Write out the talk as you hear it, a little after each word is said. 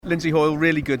Lindsay Hoyle,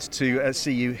 really good to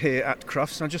see you here at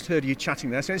Crufts. I just heard you chatting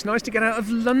there, so it's nice to get out of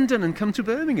London and come to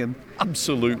Birmingham.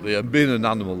 Absolutely, and being an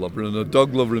animal lover and a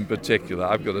dog lover in particular,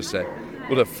 I've got to say,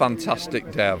 what a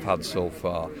fantastic day I've had so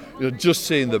far. Just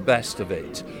seeing the best of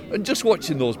it and just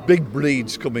watching those big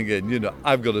breeds coming in,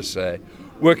 I've got to say,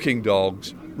 working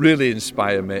dogs really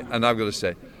inspire me, and I've got to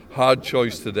say, hard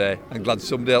choice today. I'm glad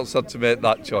somebody else had to make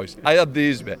that choice. I had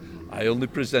these, mate. I only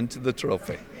presented the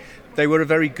trophy. They were a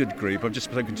very good group. I've just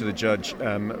spoken to the judge,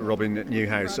 Robin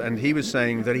Newhouse, and he was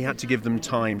saying that he had to give them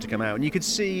time to come out. And you could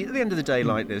see, at the end of the day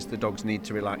like this, the dogs need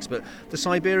to relax. But the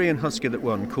Siberian Husky that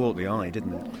won caught the eye,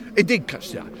 didn't it? It did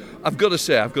catch the eye. I've got to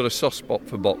say, I've got a soft spot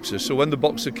for boxers. So when the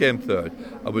boxer came third,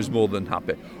 I was more than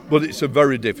happy. But it's a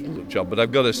very difficult job. But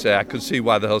I've got to say, I could see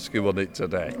why the Husky won it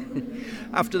today.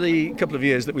 After the couple of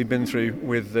years that we've been through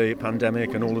with the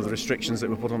pandemic and all of the restrictions that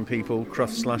were put on people,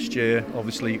 Crufts last year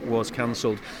obviously was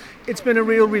cancelled. It's been a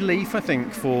real relief, I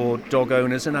think, for dog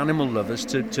owners and animal lovers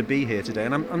to be here today,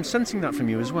 and I'm sensing that from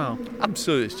you as well.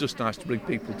 Absolutely, it's just nice to bring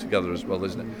people together as well,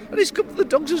 isn't it? And it's good for the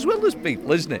dogs as well as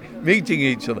people, isn't it? Meeting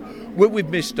each other. What we've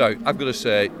missed out, I've got to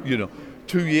say,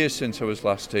 2 years since I was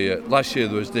last here. Last year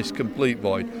there was this complete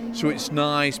void. So it's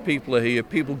nice, people are here,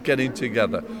 people getting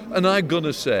together. And I'm going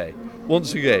to say,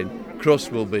 once again,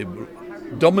 Crufts will be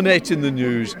dominating the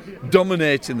news,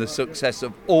 dominating the success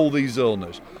of all these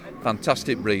owners.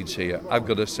 Fantastic breeds here. I've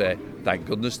got to say, thank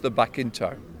goodness they're back in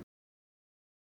town.